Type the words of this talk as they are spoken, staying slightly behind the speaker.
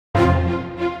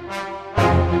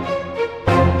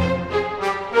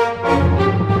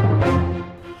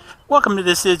Welcome to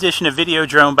this edition of Video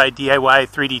Drone by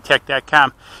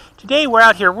DIY3DTech.com. Today we're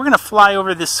out here, we're going to fly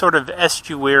over this sort of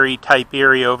estuary type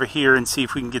area over here and see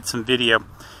if we can get some video.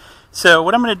 So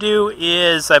what I'm going to do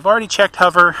is, I've already checked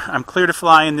hover, I'm clear to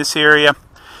fly in this area.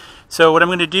 So what I'm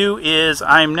going to do is,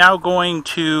 I'm now going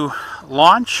to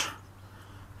launch,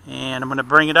 and I'm going to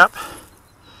bring it up.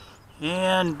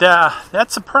 And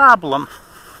that's a problem.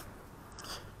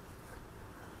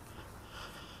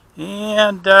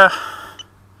 And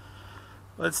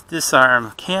let's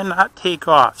disarm. Cannot take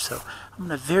off. So I'm going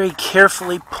to very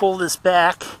carefully pull this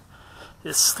back.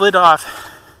 This slid off.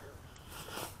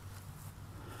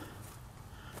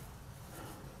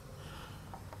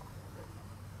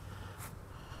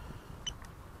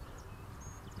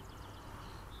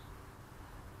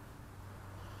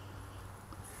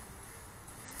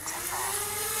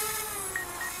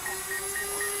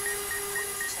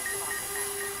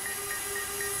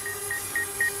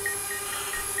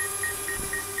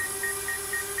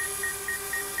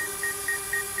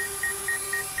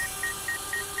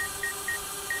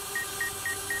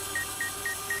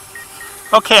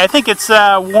 Okay, I think it's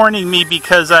warning me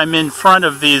because I'm in front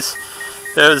of those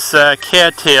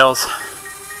cattails.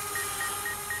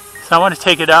 So I want to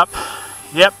take it up.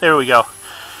 Yep, there we go.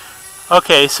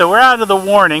 Okay, so we're out of the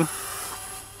warning.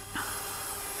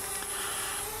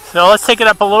 So let's take it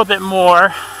up a little bit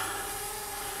more.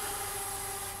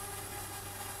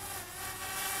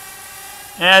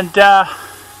 And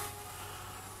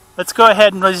let's go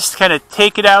ahead and just kind of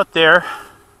take it out there.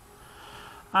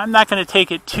 I'm not going to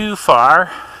take it too far.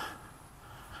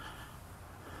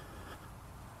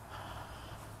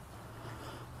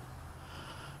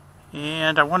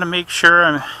 And I want to make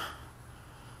sure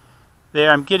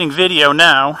I'm getting video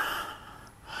now.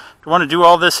 Don't want to do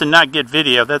all this and not get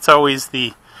video. That's always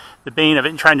the bane of it,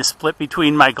 and trying to split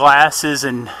between my glasses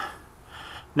and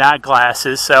not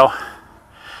glasses. So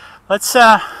let's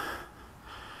I'm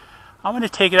going to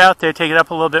take it out there, take it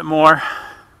up a little bit more.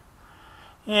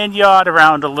 And yaw it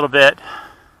around a little bit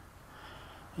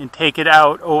and take it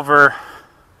out over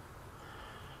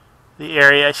the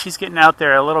area. She's getting out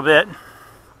there a little bit.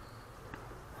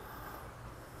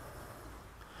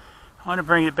 I want to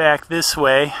bring it back this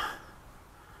way.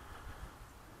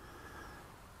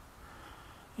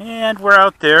 And we're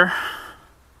out there.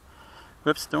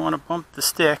 Whoops, don't want to bump the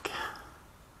stick.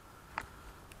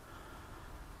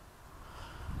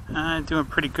 I'm doing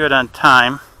pretty good on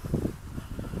time.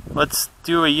 Let's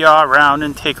do a yaw around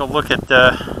and take a look at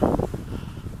the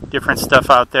different stuff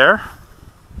out there.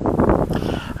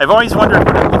 I've always wondered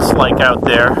what it looks like out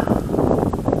there.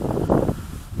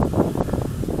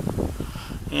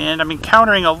 And I'm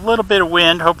encountering a little bit of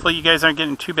wind. Hopefully you guys aren't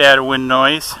getting too bad of wind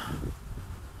noise.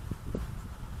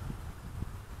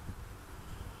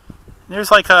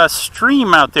 There's like a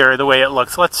stream out there the way it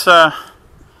looks. I'm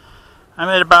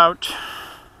at about,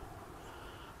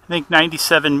 I think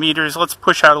 97 meters. Let's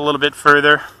push out a little bit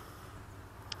further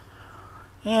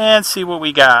and see what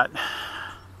we got.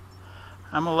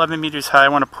 I'm 11 meters high. I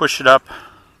want to push it up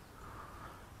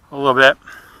a little bit.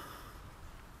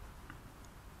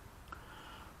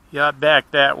 Yacht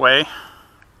back that way.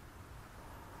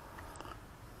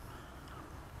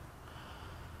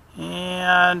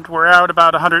 And we're out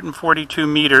about 142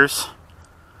 meters.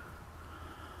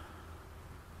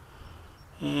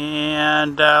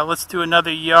 And let's do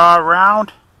another yaw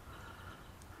around.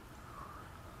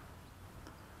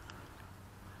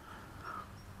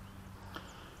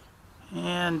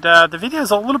 And the video is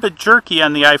a little bit jerky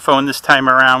on the iPhone this time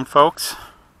around, folks.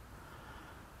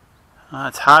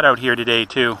 It's hot out here today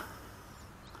too.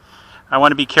 I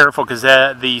want to be careful because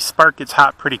the Spark gets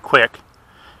hot pretty quick.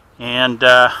 And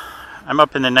I'm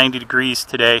up in the 90 degrees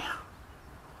today.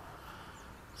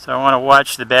 So I want to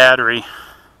watch the battery.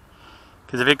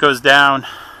 Because if it goes down,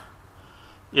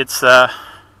 it's not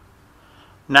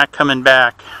coming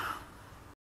back.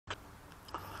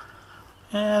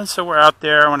 And so we're out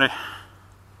there. I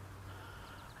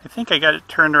think I got it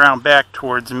turned around back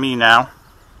towards me now.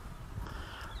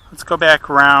 Let's go back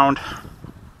around.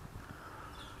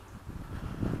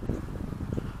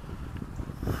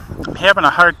 I'm having a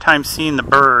hard time seeing the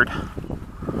bird.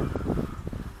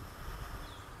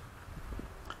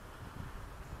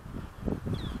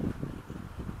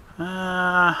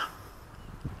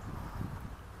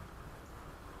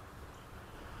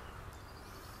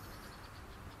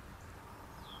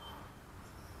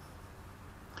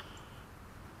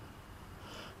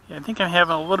 Yeah, I think I'm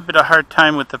having a little bit of a hard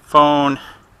time with the phone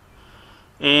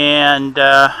and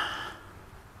the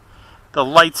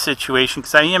light situation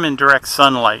because I am in direct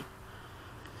sunlight.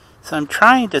 So I'm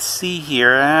trying to see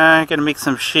here. I'm going to make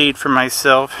some shade for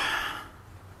myself.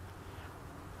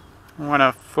 I want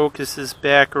to focus this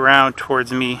back around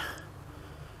towards me.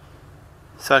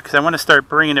 So, because I want to start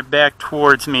bringing it back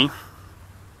towards me.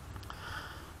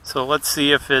 So let's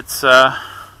see if it's, so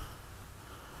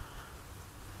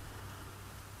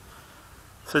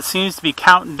it seems to be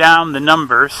counting down the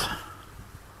numbers.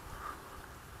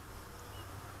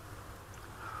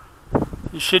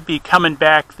 It should be coming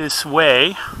back this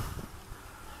way.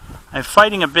 I'm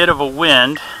fighting a bit of a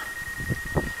wind.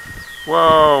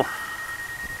 Whoa.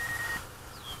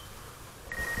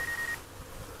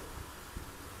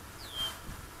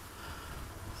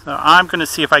 So I'm going to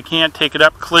see if I can't take it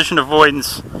up. Collision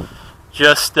avoidance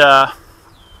just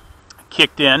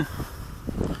kicked in.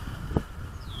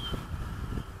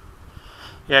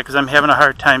 Yeah, because I'm having a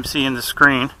hard time seeing the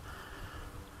screen.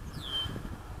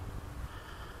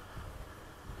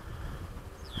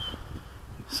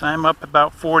 So I'm up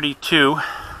about 42.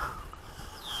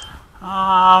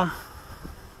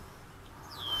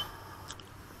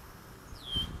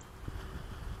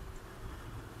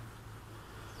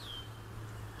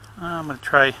 I'm going to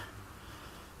try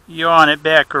yawn it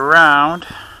back around.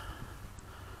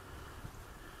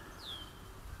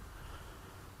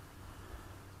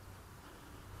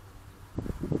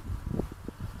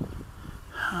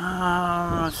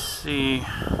 Let's see.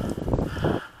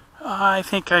 I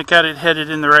think I got it headed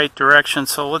in the right direction,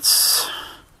 so let's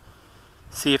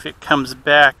see if it comes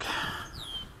back.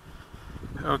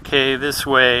 Okay, this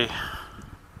way.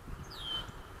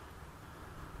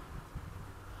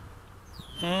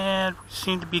 And we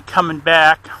seem to be coming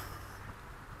back.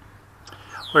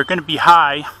 We're going to be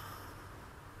high.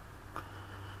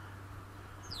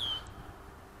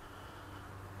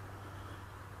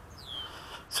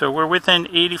 So we're within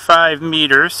 85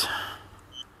 meters.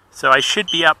 So I should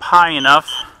be up high enough.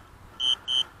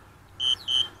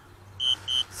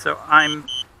 So I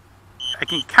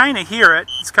can kind of hear it.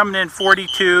 It's coming in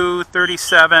 42,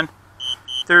 37,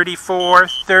 34,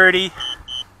 30.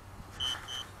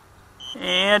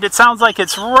 And it sounds like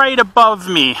it's right above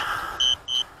me.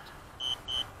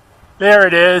 There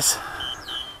it is.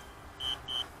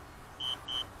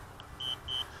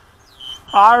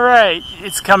 Alright,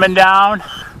 it's coming down.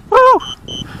 Woo!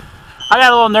 I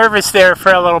got a little nervous there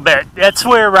for a little bit. That's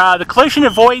where the collision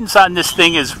avoidance on this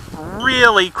thing is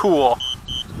really cool.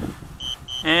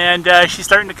 And she's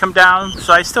starting to come down,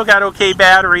 so I still got okay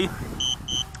battery,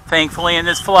 thankfully, in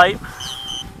this flight.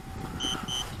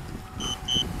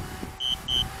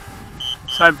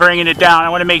 So I'm bringing it down. I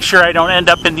want to make sure I don't end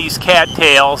up in these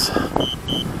cattails.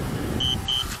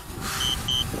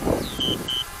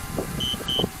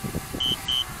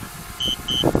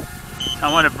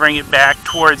 I want to bring it back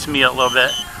towards me a little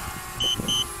bit.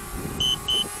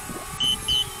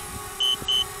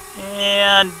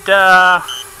 And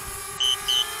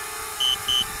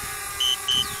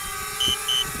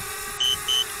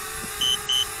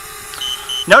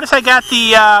notice I got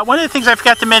the, one of the things I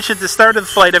forgot to mention at the start of the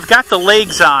flight, I've got the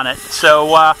legs on it.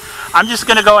 So I'm just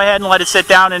going to go ahead and let it sit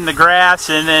down in the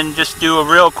grass and then just do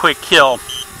a real quick kill.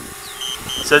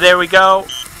 So there we go.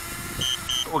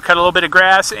 We'll cut a little bit of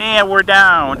grass and we're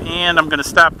down. And I'm going to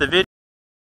stop the video.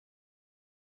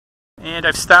 And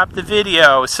I've stopped the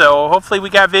video. So hopefully we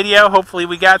got video. Hopefully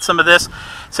we got some of this.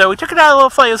 So we took it out a little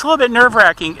flight. It was a little bit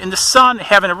nerve-wracking. In the sun,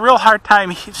 having a real hard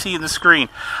time seeing the screen.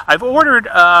 I've ordered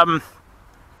a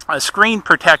screen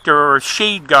protector or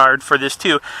shade guard for this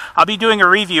too. I'll be doing a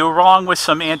review along with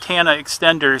some antenna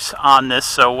extenders on this.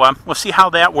 So we'll see how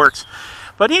that works.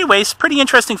 But anyways, pretty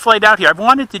interesting flight out here. I've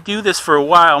wanted to do this for a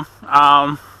while.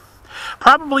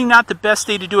 Probably not the best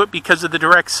day to do it because of the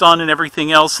direct sun and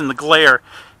everything else and the glare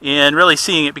and really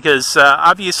seeing it because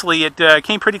obviously it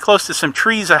came pretty close to some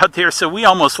trees out there, so we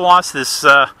almost lost this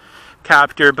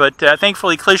copter, but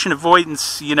thankfully collision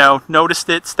avoidance, you know, noticed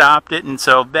it, stopped it, and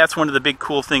so that's one of the big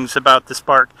cool things about the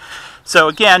Spark. So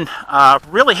again,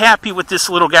 really happy with this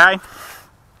little guy.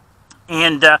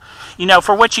 And, you know,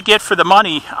 for what you get for the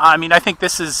money, I mean, I think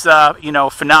this is, you know, a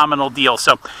phenomenal deal.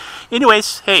 So,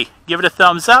 anyways, hey, give it a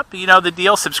thumbs up. You know the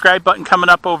deal. Subscribe button coming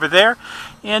up over there.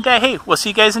 And, hey, we'll see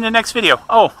you guys in the next video.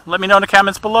 Oh, let me know in the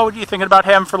comments below what you're thinking about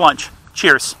having for lunch.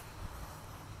 Cheers.